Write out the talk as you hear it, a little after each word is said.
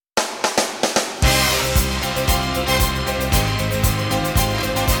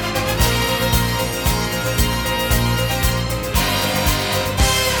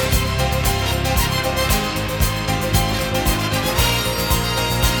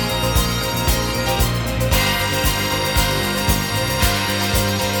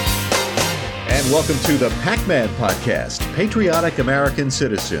Welcome to the PAC-Man podcast, Patriotic American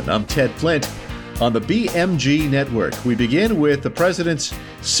Citizen. I'm Ted Flint on the BMG Network. We begin with the president's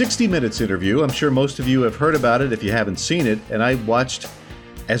 60 Minutes interview. I'm sure most of you have heard about it if you haven't seen it, and I watched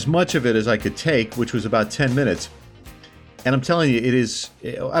as much of it as I could take, which was about 10 minutes. And I'm telling you, it is,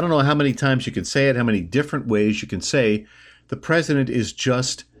 I don't know how many times you can say it, how many different ways you can say the president is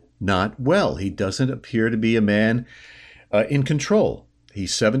just not well. He doesn't appear to be a man in control.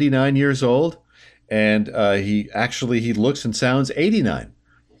 He's 79 years old, and he looks and sounds 89.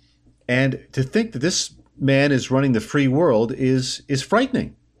 And to think that this man is running the free world is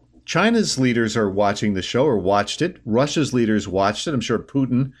frightening. China's leaders are watching the show or watched it. Russia's leaders watched it. I'm sure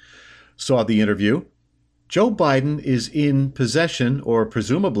Putin saw the interview. Joe Biden is in possession, or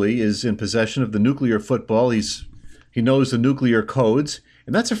presumably is in possession of the nuclear football. He knows the nuclear codes,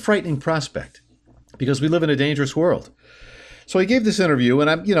 and that's a frightening prospect because we live in a dangerous world. So he gave this interview, and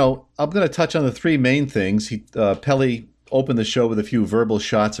I'm going to touch on the three main things. Pelley opened the show with a few verbal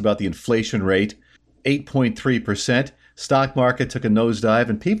shots about the inflation rate, 8.3%. Stock market took a nosedive,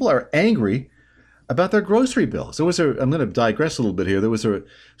 and people are angry about their grocery bills. I'm going to digress a little bit here. There was a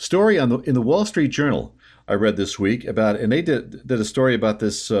story in the Wall Street Journal I read this week about, and they did a story about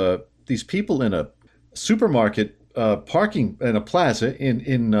these people in a supermarket parking in a plaza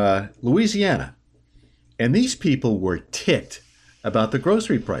in Louisiana. And these people were ticked about the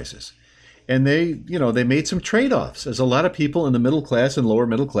grocery prices. And they made some trade-offs, as a lot of people in the middle class and lower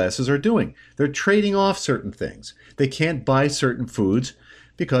middle classes are doing. They're trading off certain things. They can't buy certain foods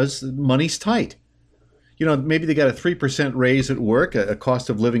because money's tight. Maybe they got a 3% raise at work, a cost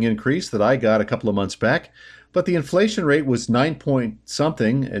of living increase that I got a couple of months back. But the inflation rate was 9 point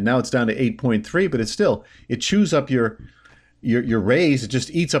something, and now it's down to 8.3. But it chews up your raise. It just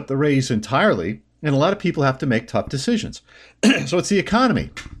eats up the raise entirely. And a lot of people have to make tough decisions. So it's the economy.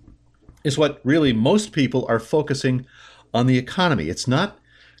 Is what really most people are focusing on, the economy. It's not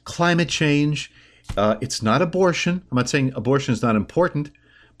climate change. It's not abortion. I'm not saying abortion is not important,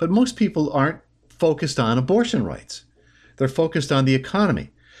 but most people aren't focused on abortion rights. They're focused on the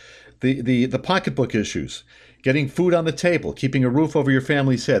economy, the pocketbook issues, getting food on the table, keeping a roof over your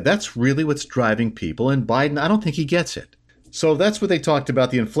family's head. That's really what's driving people. And Biden, I don't think he gets it. So that's what they talked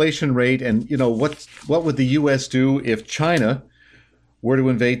about, the inflation rate, and what would the U.S. do if China were to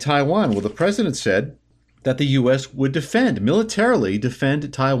invade Taiwan? Well, the president said that the U.S. would militarily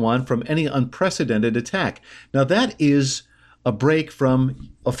defend Taiwan from any unprecedented attack. Now, that is a break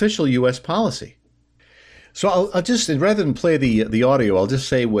from official U.S. policy. So I'll just, rather than play the audio, I'll just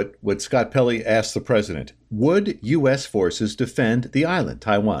say what Scott Pelley asked the president. Would U.S. forces defend the island,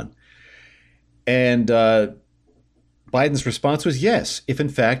 Taiwan? And Biden's response was yes, if in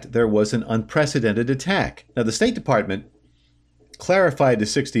fact there was an unprecedented attack. Now, the State Department clarified to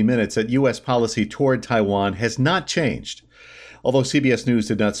 60 Minutes that U.S. policy toward Taiwan has not changed, although CBS News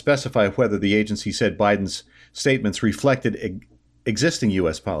did not specify whether the agency said Biden's statements reflected existing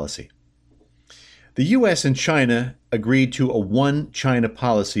U.S. policy. The U.S. and China agreed to a one China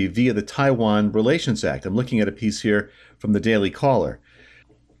policy via the Taiwan Relations Act. I'm looking at a piece here from the Daily Caller.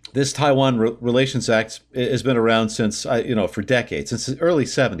 This Taiwan Relations Act has been around since, for decades, since the early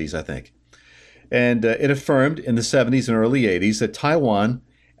 70s, I think. And it affirmed in the 70s and early 80s that Taiwan,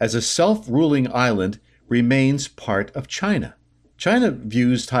 as a self-ruling island, remains part of China. China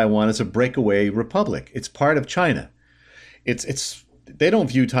views Taiwan as a breakaway republic. It's part of China. They don't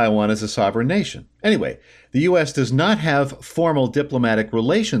view Taiwan as a sovereign nation. Anyway, the U.S. does not have formal diplomatic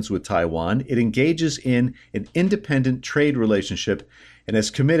relations with Taiwan. It engages in an independent trade relationship and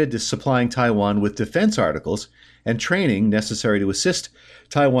is committed to supplying Taiwan with defense articles and training necessary to assist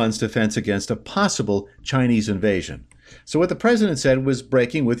Taiwan's defense against a possible Chinese invasion. So what the president said was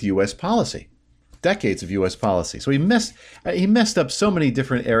breaking with U.S. policy, decades of U.S. policy. So he messed up so many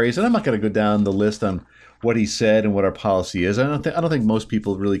different areas, and I'm not going to go down the list on what he said and what our policy is. I don't think most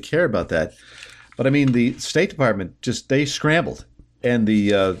people really care about that. But I mean, the State Department they scrambled, and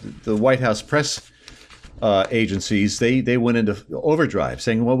the White House press agencies, they went into overdrive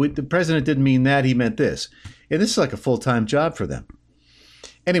saying, well, the president didn't mean that, he meant this. And this is like a full-time job for them.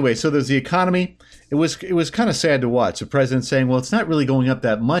 Anyway, so there's the economy. It was kind of sad to watch. The president saying, well, it's not really going up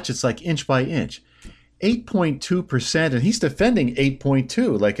that much. It's like inch by inch. 8.2%, and he's defending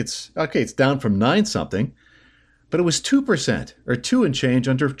 8.2, like it's down from 9 something, but it was 2% or 2 and change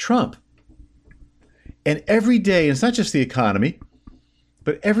under Trump. And every day, and it's not just the economy,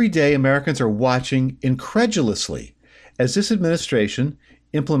 but every day Americans are watching incredulously as this administration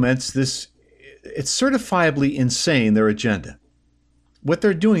implements this. It's certifiably insane, their agenda. What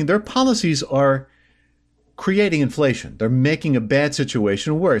they're doing, their policies are creating inflation. They're making a bad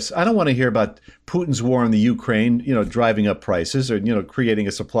situation worse. I don't want to hear about Putin's war in the Ukraine, driving up prices or, creating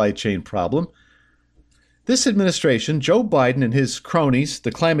a supply chain problem. This administration, Joe Biden and his cronies, the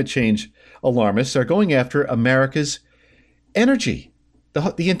climate change alarmists, are going after America's energy.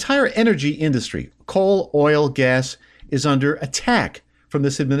 The entire energy industry, coal, oil, gas, is under attack from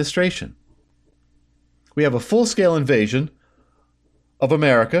this administration. We have a full-scale invasion of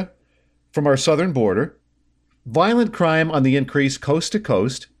America from our southern border, violent crime on the increase coast to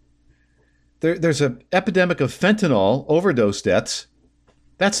coast. There's an epidemic of fentanyl overdose deaths.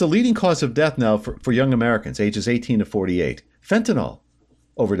 That's the leading cause of death now for young Americans, ages 18 to 48. Fentanyl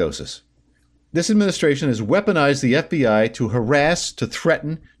overdoses. This administration has weaponized the FBI to harass, to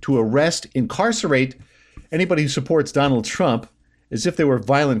threaten, to arrest, incarcerate anybody who supports Donald Trump as if they were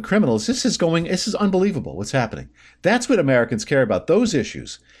violent criminals. This is unbelievable what's happening. That's what Americans care about, those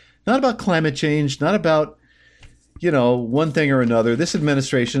issues. Not about climate change, not about, one thing or another. This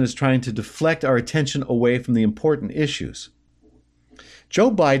administration is trying to deflect our attention away from the important issues. Joe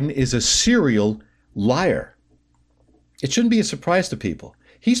Biden is a serial liar. It shouldn't be a surprise to people.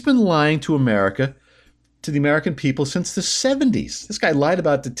 He's been lying to America, to the American people since the 70s. This guy lied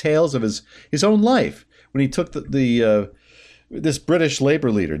about details of his own life when he took this British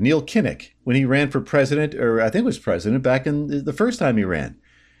Labour leader, Neil Kinnock, when he ran for president, or I think it was president, back in the first time he ran.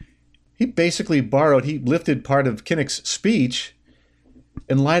 He basically he lifted part of Kinnock's speech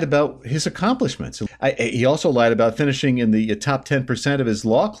and lied about his accomplishments. He also lied about finishing in the top 10% of his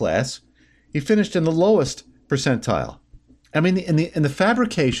law class. He finished in the lowest percentile. I mean, the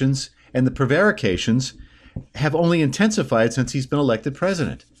fabrications and the prevarications have only intensified since he's been elected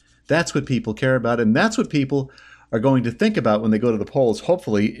president. That's what people care about, and that's what people are going to think about when they go to the polls,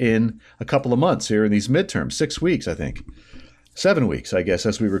 hopefully in a couple of months here in these midterms, 6 weeks, I think. 7 weeks, I guess,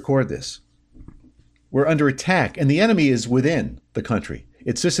 as we record this. We're under attack, and the enemy is within the country.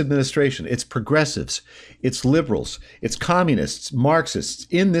 It's this administration. It's progressives. It's liberals. It's communists, Marxists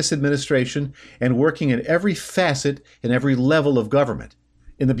in this administration and working in every facet and every level of government,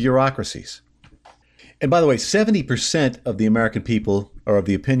 in the bureaucracies. And by the way, 70% of the American people are of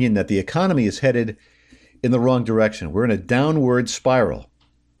the opinion that the economy is headed in the wrong direction. We're in a downward spiral.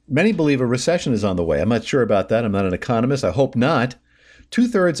 Many believe a recession is on the way. I'm not sure about that. I'm not an economist. I hope not.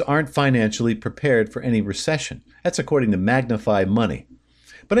 2/3 aren't financially prepared for any recession. That's according to Magnify Money.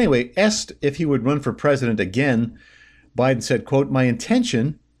 But anyway, asked if he would run for president again, Biden said, quote, "My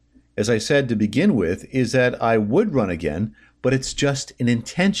intention, as I said to begin with, is that I would run again, but it's just an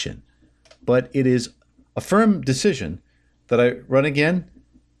intention. But it is a firm decision that I run again.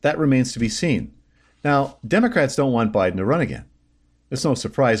 That remains to be seen." Now, Democrats don't want Biden to run again. It's no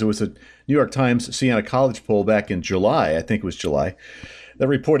surprise. It was a New York Times Siena College poll back in July, I think it was July, that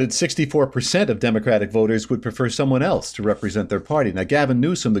reported 64% of Democratic voters would prefer someone else to represent their party. Now, Gavin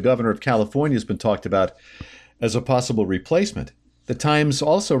Newsom, the governor of California, has been talked about as a possible replacement. The Times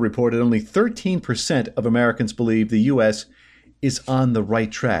also reported only 13% of Americans believe the U.S. is on the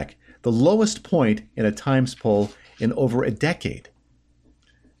right track, the lowest point in a Times poll in over a decade.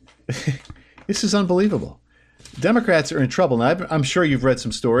 This is unbelievable. Democrats are in trouble. Now, I'm sure you've read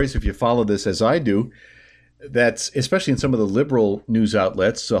some stories, if you follow this as I do, that's especially in some of the liberal news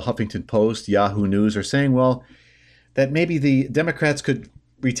outlets, Huffington Post, Yahoo News, are saying, well, that maybe the Democrats could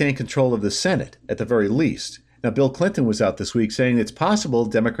retain control of the Senate at the very least. Now, Bill Clinton was out this week saying it's possible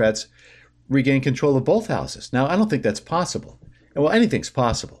Democrats regain control of both houses. Now, I don't think that's possible. Well, anything's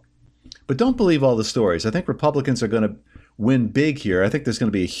possible. But don't believe all the stories. I think Republicans are going to win big here. I think there's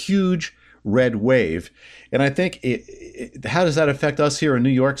going to be a huge red wave. And I think, how does that affect us here in New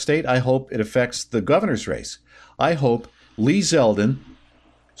York State? I hope it affects the governor's race. I hope Lee Zeldin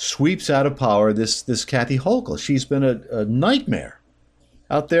sweeps out of power this Kathy Hochul. She's been a nightmare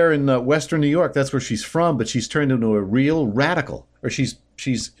out there in Western New York. That's where she's from, but she's turned into a real radical. Or she's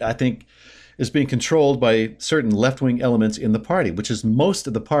I think, is being controlled by certain left-wing elements in the party, which is most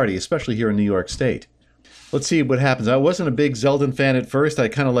of the party, especially here in New York State. Let's see what happens. I wasn't a big Zeldin fan at first. I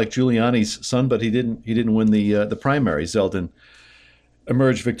kind of like Giuliani's son, but he didn't win the primary. Zeldin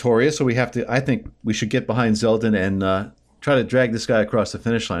emerged victorious, so I think we should get behind Zeldin and try to drag this guy across the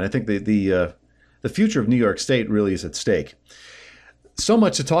finish line. I think the future of New York State really is at stake. So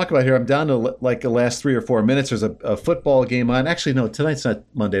much to talk about here. I'm down to like the last 3 or 4 minutes. There's a football game on. Actually, no, tonight's not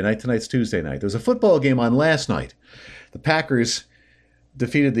Monday night. Tonight's Tuesday night. There's a football game on last night. The Packers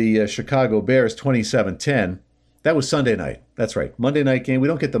defeated the Chicago Bears 27-10. That was Sunday night. That's right. Monday night game. We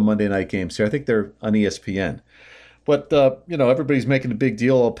don't get the Monday night games here. I think they're on ESPN. But, everybody's making a big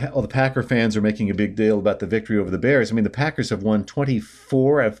deal. All the Packer fans are making a big deal about the victory over the Bears. I mean, the Packers have won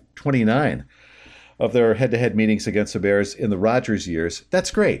 24 of 29 of their head-to-head meetings against the Bears in the Rodgers years.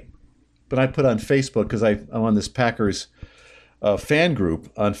 That's great. But I put on Facebook, because I'm on this Packers fan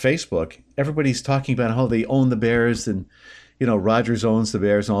group on Facebook. Everybody's talking about how they own the Bears and, Rodgers owns the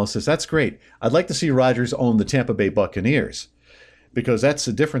Bears and all this. That's great. I'd like to see Rodgers own the Tampa Bay Buccaneers, because that's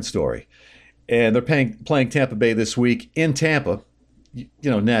a different story. And they're playing Tampa Bay this week in Tampa.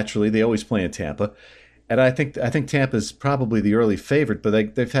 Naturally, they always play in Tampa. And I think Tampa's probably the early favorite,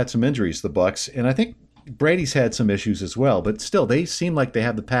 but they've had some injuries, the Bucs. And I think Brady's had some issues as well. But still, they seem like they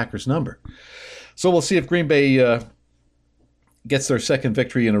have the Packers number. So we'll see if Green Bay gets their second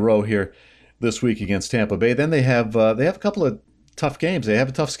victory in a row here this week against Tampa Bay. Then they have a couple of tough games. They have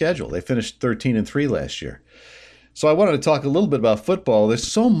a tough schedule. They finished 13-3 last year. So I wanted to talk a little bit about football. There's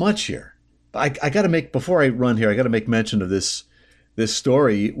so much here. I got to make, before I run here, I got to make mention of this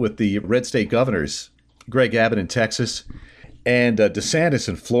story with the red state governors, Greg Abbott in Texas and DeSantis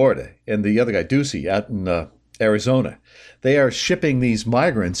in Florida, and the other guy, Ducey, out in Arizona. They are shipping these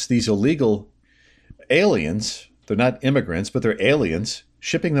migrants, these illegal aliens. They're not immigrants, but they're aliens,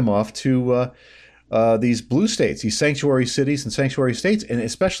 shipping them off to these blue states, these sanctuary cities and sanctuary states, and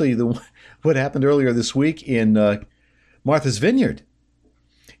especially what happened earlier this week in Martha's Vineyard.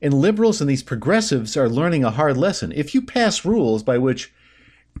 And liberals and these progressives are learning a hard lesson. If you pass rules by which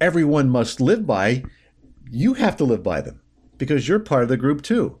everyone must live by, you have to live by them, because you're part of the group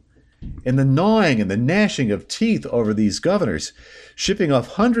too. And the gnawing and the gnashing of teeth over these governors shipping off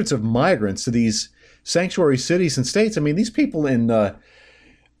hundreds of migrants to these sanctuary cities and states. I mean, these people in, I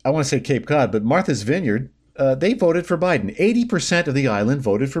want to say Cape Cod, but Martha's Vineyard, they voted for Biden. 80% of the island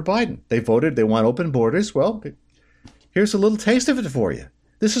voted for Biden. They want open borders. Well, here's a little taste of it for you.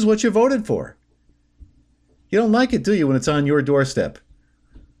 This is what you voted for. You don't like it, do you, when it's on your doorstep?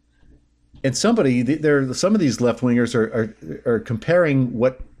 And some of these left-wingers are comparing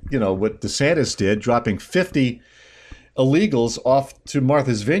what DeSantis did, dropping 50 illegals off to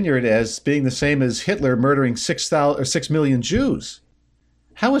Martha's Vineyard, as being the same as Hitler murdering 6 million Jews.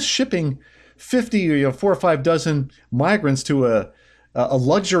 How is shipping 50 or 4 or 5 dozen migrants to a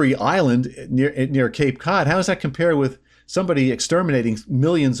luxury island near Cape Cod? How does that compare with somebody exterminating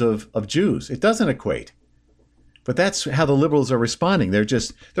millions of Jews? It doesn't equate. But that's how the liberals are responding. They're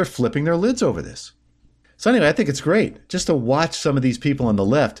flipping their lids over this. So anyway, I think it's great just to watch some of these people on the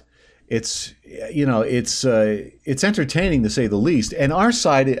left. It's entertaining, to say the least. And our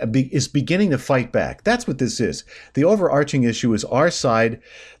side is beginning to fight back. That's what this is. The overarching issue is our side,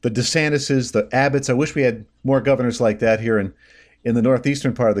 the DeSantises, the Abbotts. I wish we had more governors like that here in the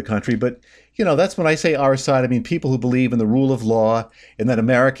northeastern part of the country. But, that's when I say our side, I mean people who believe in the rule of law and that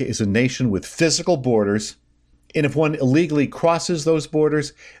America is a nation with physical borders. And if one illegally crosses those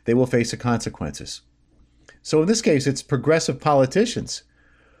borders, they will face the consequences. So in this case, it's progressive politicians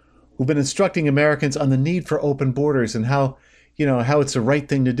who've been instructing Americans on the need for open borders and how it's the right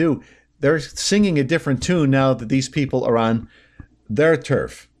thing to do. They're singing a different tune now that these people are on their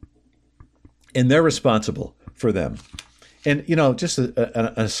turf, and they're responsible for them. And, just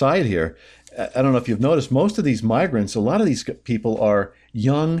an aside here, I don't know if you've noticed, most of these migrants, a lot of these people are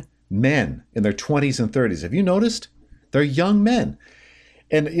young men in their 20s and 30s. Have you noticed? They're young men.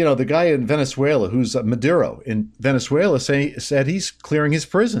 And, the guy in Venezuela, who's Maduro in Venezuela, said he's clearing his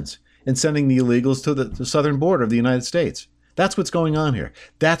prisons and sending the illegals to the southern border of the United States. That's what's going on here.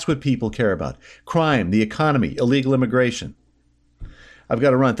 That's what people care about. Crime, the economy, illegal immigration. I've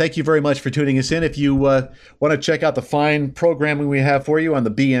got to run. Thank you very much for tuning us in. If you want to check out the fine programming we have for you on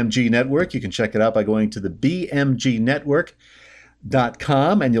the BMG Network, you can check it out by going to the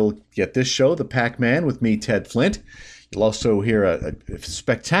BMGnetwork.com, and you'll get this show, The PAC-Man, with me, Ted Flint. You'll also hear a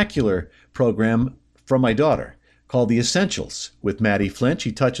spectacular program from my daughter called The Essentials with Maddie Flint.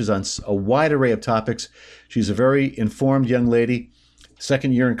 She touches on a wide array of topics. She's a very informed young lady,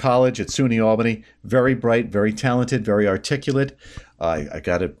 second year in college at SUNY Albany, very bright, very talented, very articulate. I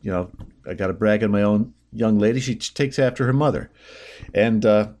got to brag on my own young lady. She takes after her mother. And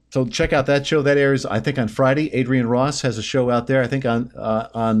so check out that show. That airs, I think, on Friday. Adrian Ross has a show out there, I think, on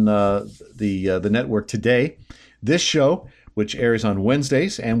the network today. This show, which airs on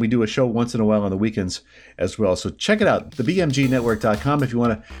Wednesdays, and we do a show once in a while on the weekends as well. So check it out, thebmgnetwork.com. If you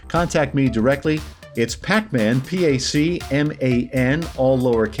want to contact me directly, it's PAC-Man, PACMAN, all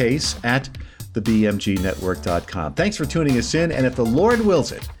lowercase, at thebmgnetwork.com. Thanks for tuning us in, and if the Lord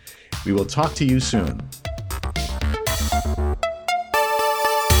wills it, we will talk to you soon.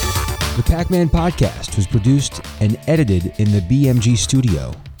 The PAC-Man podcast was produced and edited in the BMG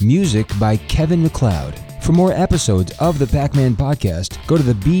studio. Music by Kevin MacLeod. For more episodes of the PAC-Man podcast, go to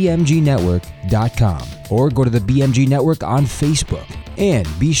thebmgnetwork.com or go to the BMG Network on Facebook. And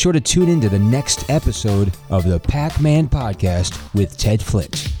be sure to tune into the next episode of the PAC-Man podcast with Ted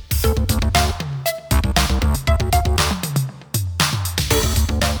Flint.